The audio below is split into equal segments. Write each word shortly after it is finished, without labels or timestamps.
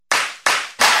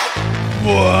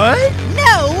What?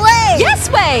 No way! Yes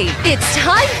way! It's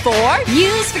time for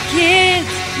News for Kids!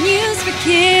 News for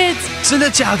Kids! 真的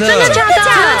假的？真的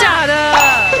假的？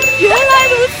原来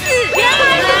如此！原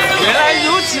来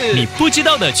如此！你不知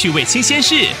道的趣味新鲜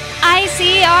事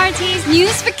ICRT's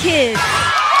News for Kids!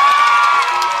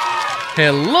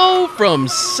 Hello from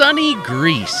sunny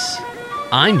Greece.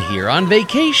 I'm here on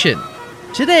vacation.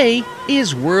 Today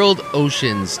is World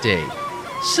Oceans Day.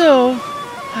 So,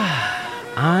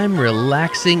 I'm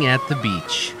relaxing at the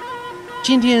beach.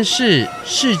 今天是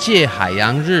世界海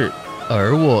洋日，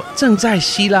而我正在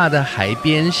希腊的海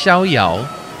边逍遥。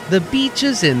The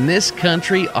beaches in this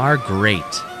country are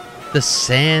great. The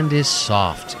sand is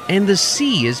soft and the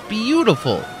sea is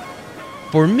beautiful.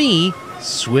 For me,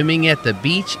 swimming at the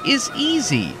beach is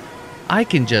easy. I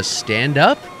can just stand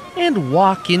up and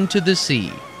walk into the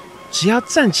sea. 只要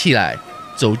站起来，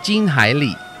走进海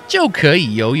里，就可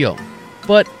以游泳。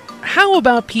But how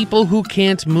about people who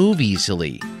can't move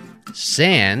easily?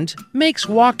 Sand makes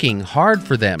walking hard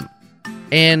for them.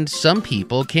 And some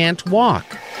people can't walk.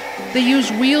 They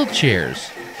use wheelchairs.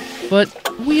 But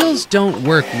wheels don't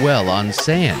work well on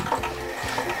sand.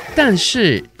 但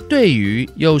是对于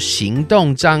有行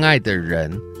动障碍的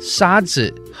人，沙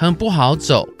子很不好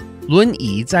走，轮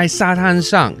椅在沙滩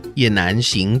上也难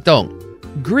行动。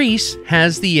Greece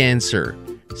has the answer.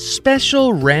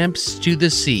 Special ramps to the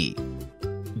sea.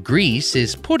 Greece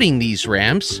is putting these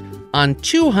ramps on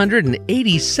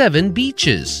 287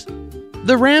 beaches.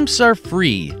 The ramps are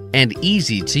free and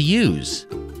easy to use.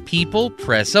 People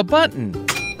press a button.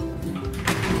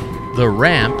 The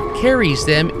ramp carries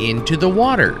them into the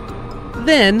water.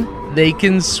 Then they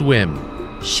can swim.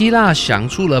 希腊想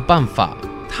出了办法，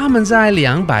他们在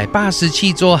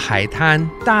287座海滩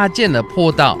搭建了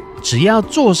坡道，只要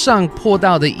坐上坡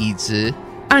道的椅子，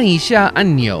按一下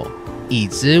按钮，椅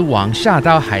子往下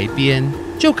到海边，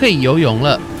就可以游泳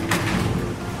了。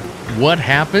What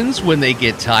happens when they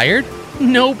get tired?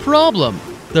 No problem.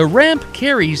 The ramp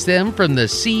carries them from the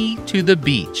sea to the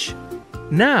beach.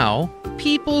 Now,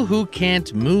 people who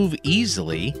can't move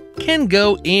easily can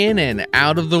go in and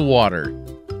out of the water.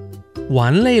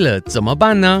 玩累了怎么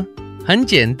办呢？很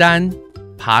简单，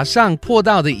爬上坡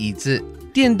道的椅子，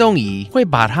电动椅会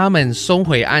把他们送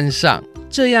回岸上，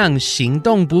这样行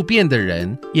动不便的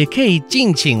人也可以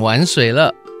尽情玩水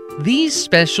了。These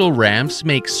special ramps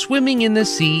make swimming in the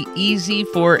sea easy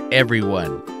for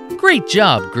everyone. Great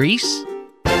job, Greece!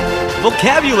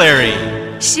 Vocabulary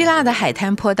希腊的海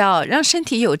滩坡道让身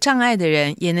体有障碍的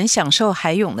人也能享受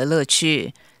海泳的乐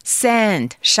趣。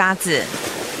Sand 沙子。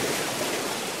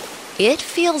It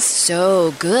feels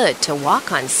so good to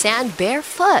walk on sand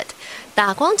barefoot.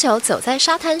 打光脚走在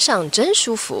沙滩上真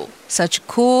舒服。Such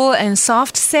cool and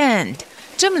soft sand.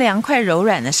 这么凉快柔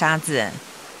软的沙子。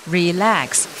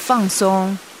Relax 放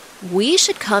松。We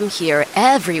should come here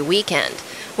every weekend.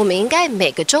 我们应该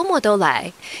每个周末都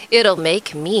来。It'll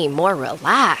make me more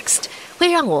relaxed.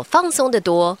 会让我放松得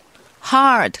多。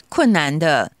Hard 困难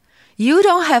的。You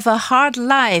don't have a hard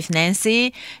life,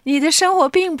 Nancy. 你的生活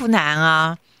并不难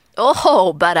啊。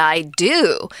Oh, but I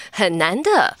do. 很难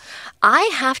的。I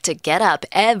have to get up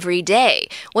every day.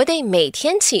 我得每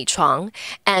天起床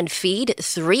and feed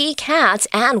 3 cats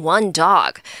and 1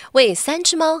 dog. 喂3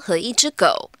只猫和1只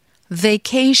狗。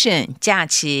Vacation 假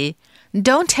期。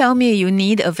Don't tell me you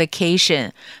need a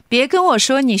vacation. 别跟我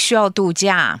说你需要度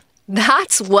假。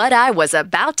That's what I was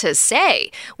about to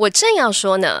say. 我正要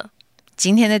说呢。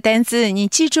今天的单字你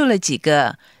记住了几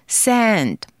个？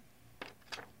 Sand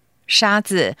沙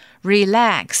子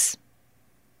Relax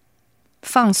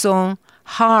放松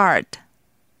Hard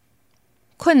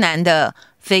困难的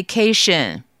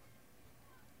Vacation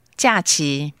假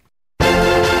期。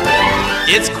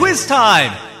 It's quiz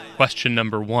time! Question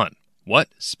number 1. What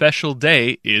special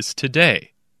day is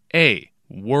today? A.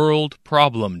 World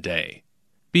Problem Day.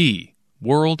 B.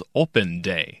 World Open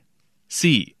Day.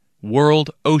 C. World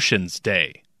Oceans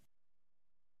Day.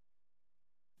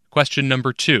 Question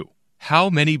number 2.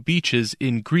 How many beaches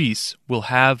in Greece will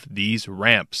have these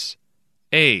ramps?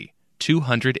 A.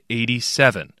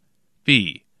 287.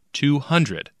 B.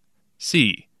 200.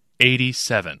 C.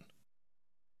 87.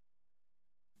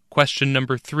 Question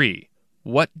number 3.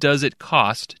 What does it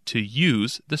cost to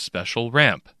use the special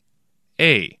ramp?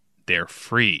 A. They're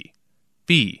free.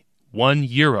 B.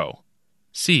 €1.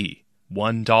 C.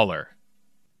 $1.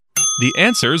 The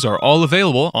answers are all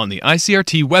available on the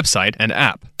ICRT website and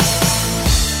app.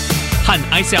 和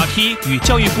ICRT 与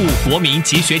教育部国民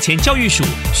及学前教育署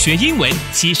学英文，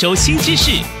吸收新知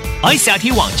识。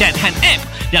ICRT 网站和 App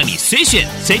让你随选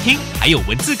随听，还有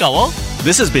文字稿哦。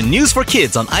This has been News for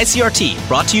Kids on ICRT,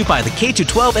 brought to you by the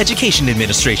K-12 Education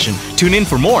Administration. Tune in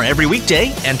for more every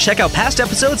weekday and check out past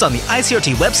episodes on the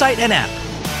ICRT website and app.